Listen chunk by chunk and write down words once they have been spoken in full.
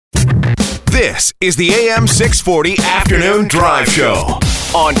This is the AM 640 Afternoon Drive Show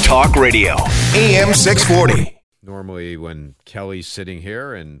on Talk Radio. AM 640. Normally when Kelly's sitting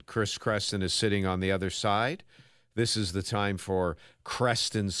here and Chris Creston is sitting on the other side, this is the time for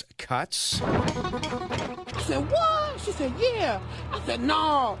Creston's Cuts. I said, what? She said, yeah. I said,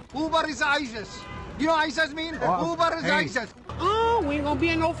 no. Uber is ISIS. You know what ISIS mean? Uber is ISIS. Oh, we ain't gonna be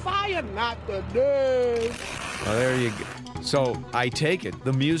in no fire. Not today. Well, there you go. So I take it.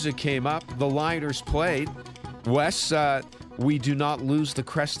 The music came up. The liners played. Wes, we do not lose the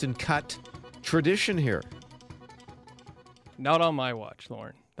Creston Cut tradition here. Not on my watch,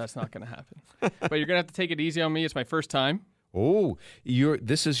 Lauren. That's not going to happen. But you're going to have to take it easy on me. It's my first time. Oh,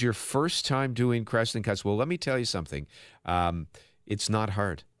 this is your first time doing Creston Cuts. Well, let me tell you something. It's not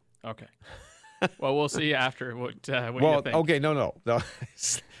hard. Okay. Well, we'll see after what you think. Okay, no.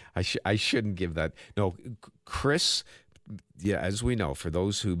 I shouldn't give that. No, Chris, yeah, as we know, for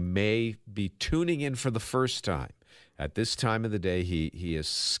those who may be tuning in for the first time, at this time of the day, he has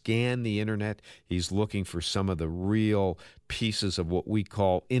scanned the internet. He's looking for some of the real pieces of what we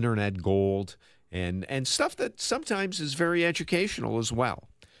call internet gold and stuff that sometimes is very educational as well.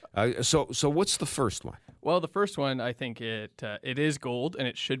 So what's the first one? Well, the first one, I think it is gold, and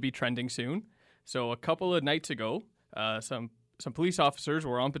it should be trending soon. So a couple of nights ago, some police officers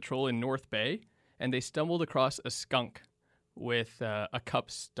were on patrol in North Bay, and they stumbled across a skunk with a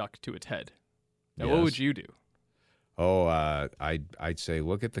cup stuck to its head. Now, What would you do? Oh, I'd say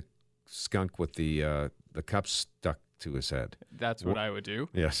look at the skunk with the cup stuck to his head. That's what I would do.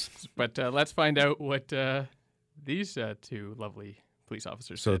 Yes. But let's find out what these two lovely police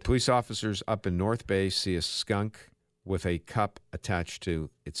officers So did. the police officers up in North Bay see a skunk with a cup attached to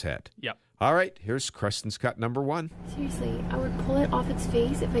its head. Yep. All right, here's Creston's Cut number 1. Seriously, I would pull it off its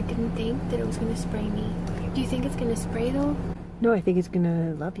face if I didn't think that it was going to spray me. Do you think it's going to spray, though? No, I think it's going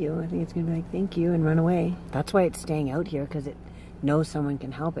to love you. I think it's going to be like, thank you, and run away. That's why it's staying out here, because it knows someone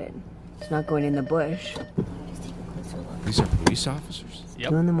can help it. It's not going in the bush. Just take a closer look. These are police officers? Yep.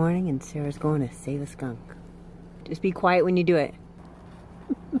 2 in the morning, and Sarah's going to save a skunk. Just be quiet when you do it.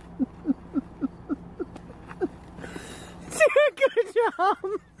 Sarah, good job.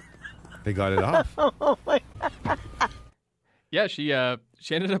 They got it off. Oh, my. Yeah, she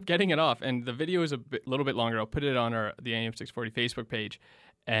ended up getting it off, and the video is little bit longer. I'll put it on the AM640 Facebook page,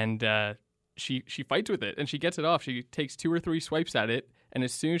 and she fights with it, and she gets it off. She takes 2 or 3 swipes at it, and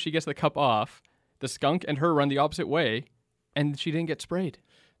as soon as she gets the cup off, the skunk and her run the opposite way, and she didn't get sprayed.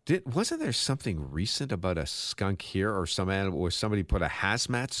 Wasn't there something recent about a skunk here or some animal where somebody put a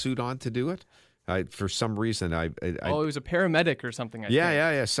hazmat suit on to do it? For some reason, it was a paramedic or something. I think.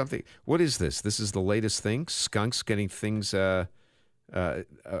 Yeah, something. What is this? This is the latest thing? Skunks getting things around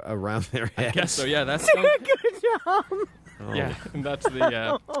their heads? I guess so, yeah. That's Sarah, good job. Oh. Yeah, and that's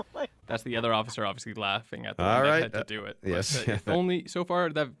the other officer obviously laughing at the one that had to do it. Yes. But, only so far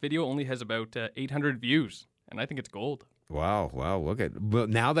that video only has about 800 views, and I think it's gold. Wow, look at. Well,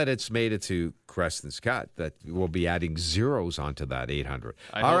 now that it's made it to Creston's Cut, that we'll be adding zeros onto that 800.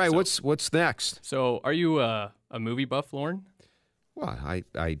 All right, so. what's next? So, are you a movie buff, Lauren? Well,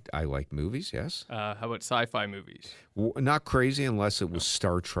 I like movies, yes. How about sci-fi movies? Not crazy unless it was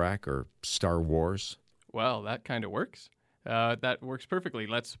Star Trek or Star Wars. Well, that kind of works. That works perfectly.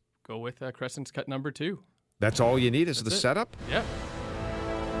 Let's go with Creston's Cut number 2. That's all you need is the setup? Yeah.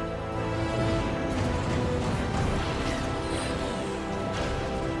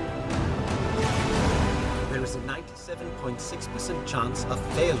 There is a 97.6% chance of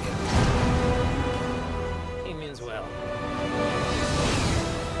failure. He means well.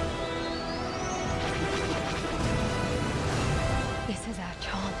 This is our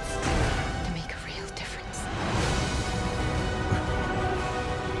chance to make a real difference.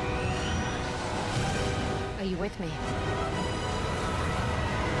 Are you with me?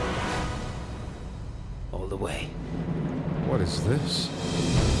 All the way. What is this?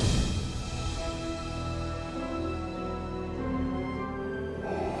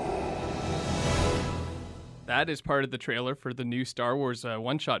 That is part of the trailer for the new Star Wars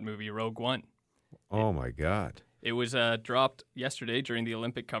one-shot movie, Rogue One. Oh, my God. It was dropped yesterday during the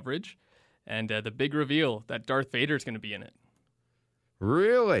Olympic coverage, and the big reveal that Darth Vader is going to be in it.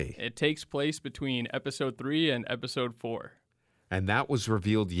 Really? It takes place between Episode 3 and Episode 4. And that was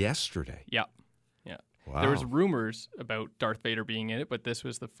revealed yesterday. Yeah. Wow. There was rumors about Darth Vader being in it, but this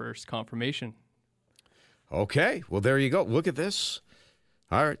was the first confirmation. Okay. Well, there you go. Look at this.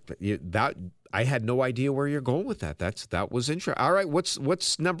 All right. I had no idea where you're going with that. That was interesting. All right.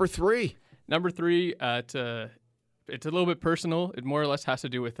 What's number 3? Number 3, it's a little bit personal. It more or less has to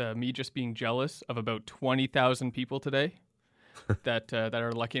do with me just being jealous of about 20,000 people today. that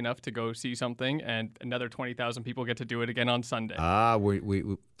are lucky enough to go see something, and another 20,000 people get to do it again on Sunday.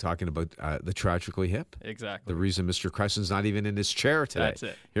 We're talking about the Tragically Hip. Exactly. The reason Mr. Creston's not even in his chair today. That's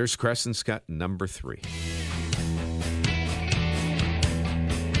it. Here's Creston Scott, number 3.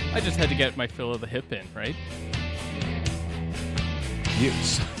 I just had to get my fill of the hip in, right?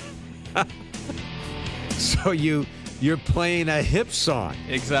 So you're playing a hip song.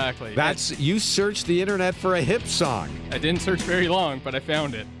 Exactly. You searched the internet for a hip song. I didn't search very long, but I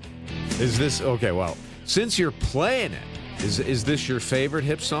found it. Is this okay? Well, since you're playing it, is this your favorite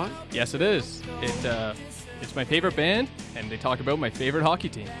hip song? Yes, it is. It's my favorite band, and they talk about my favorite hockey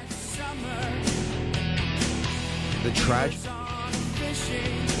team. The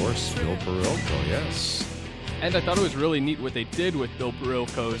Of course, Bill Barilko, yes. And I thought it was really neat what they did with Bill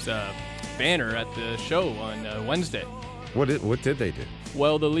Barilko's banner at the show on Wednesday. What did they do?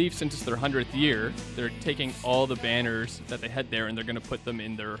 Well, the Leafs, since it's their 100th year, they're taking all the banners that they had there and they're going to put them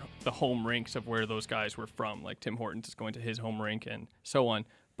in the home rinks of where those guys were from. Like Tim Hortons is going to his home rink and so on.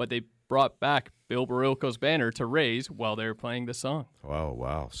 But they brought back Bill Barilko's banner to raise while they were playing the song.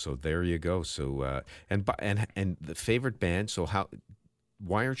 Wow! So there you go. So and the favorite band. So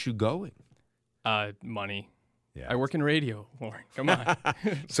why aren't you going? Money. Yeah. I work in radio, Lauren. Come on.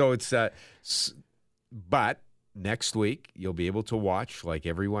 So it's but next week you'll be able to watch like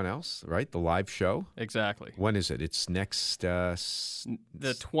everyone else, right? The live show. Exactly. When is it? It's next the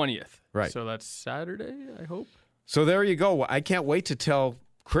 20th. Right. So that's Saturday, I hope. So there you go. I can't wait to tell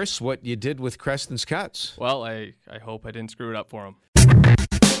Chris what you did with Creston's Cuts. Well, I hope I didn't screw it up for him.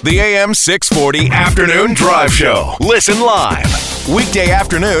 The AM 640 Afternoon Drive Show. Listen live. Weekday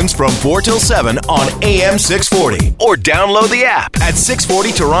afternoons from 4 till 7 on AM 640. Or download the app at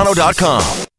 640toronto.com.